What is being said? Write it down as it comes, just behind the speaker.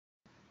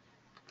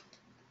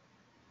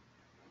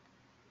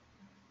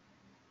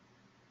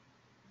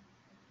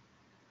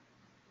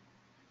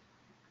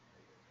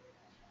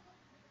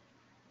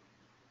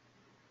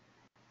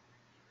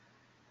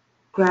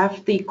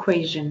Graph the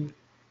equation.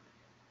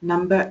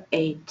 Number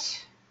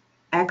 8,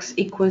 x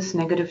equals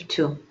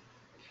 -2.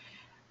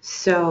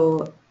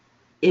 So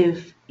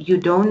if you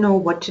don't know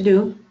what to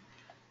do,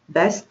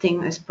 best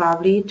thing is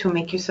probably to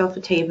make yourself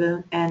a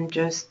table and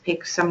just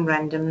pick some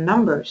random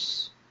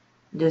numbers.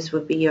 This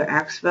would be your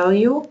x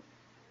value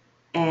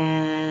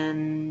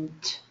and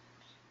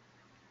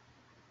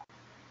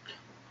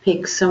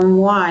pick some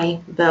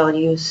y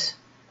values.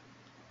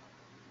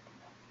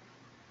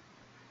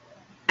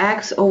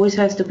 X always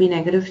has to be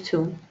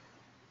 -2.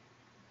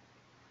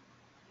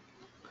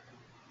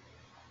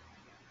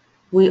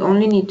 We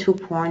only need 2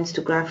 points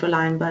to graph a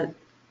line, but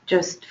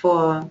just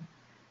for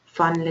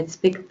fun, let's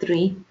pick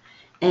 3.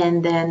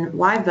 And then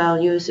y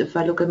values, if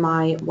I look at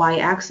my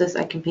y-axis,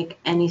 I can pick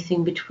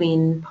anything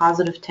between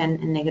 +10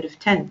 and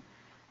 -10.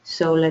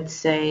 So let's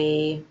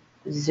say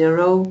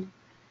 0,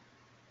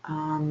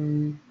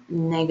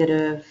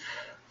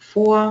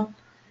 -4,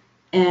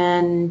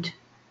 and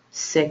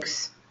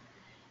 6.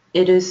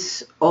 It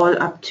is all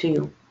up to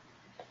you.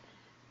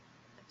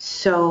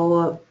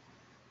 So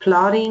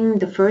plotting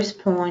the first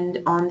point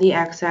on the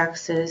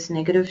x-axis,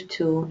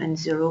 -2 and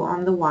 0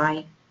 on the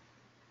y,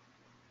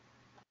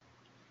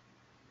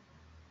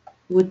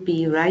 would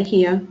be right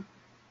here.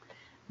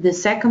 The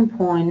second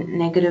point,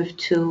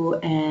 -2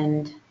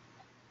 and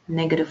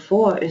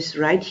 -4, is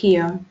right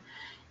here,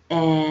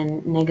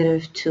 and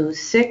 -2,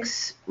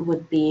 6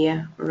 would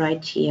be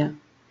right here.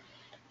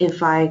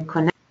 If I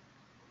connect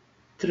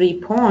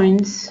 3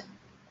 points,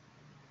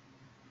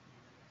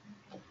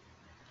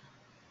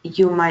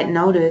 you might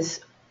notice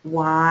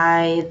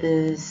why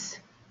this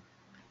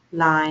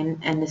line,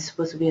 and it's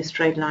supposed to be a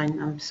straight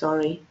line, I'm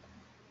sorry,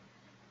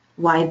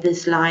 why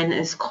this line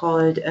is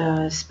called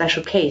a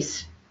special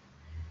case.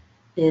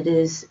 It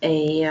is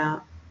a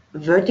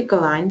vertical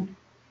line,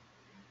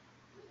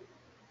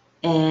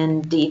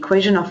 and the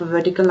equation of a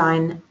vertical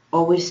line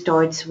always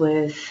starts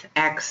with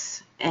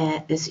x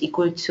is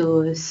equal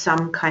to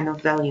some kind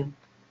of value.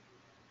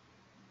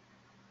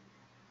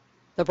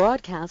 The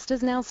broadcast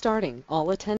is now starting. All attention.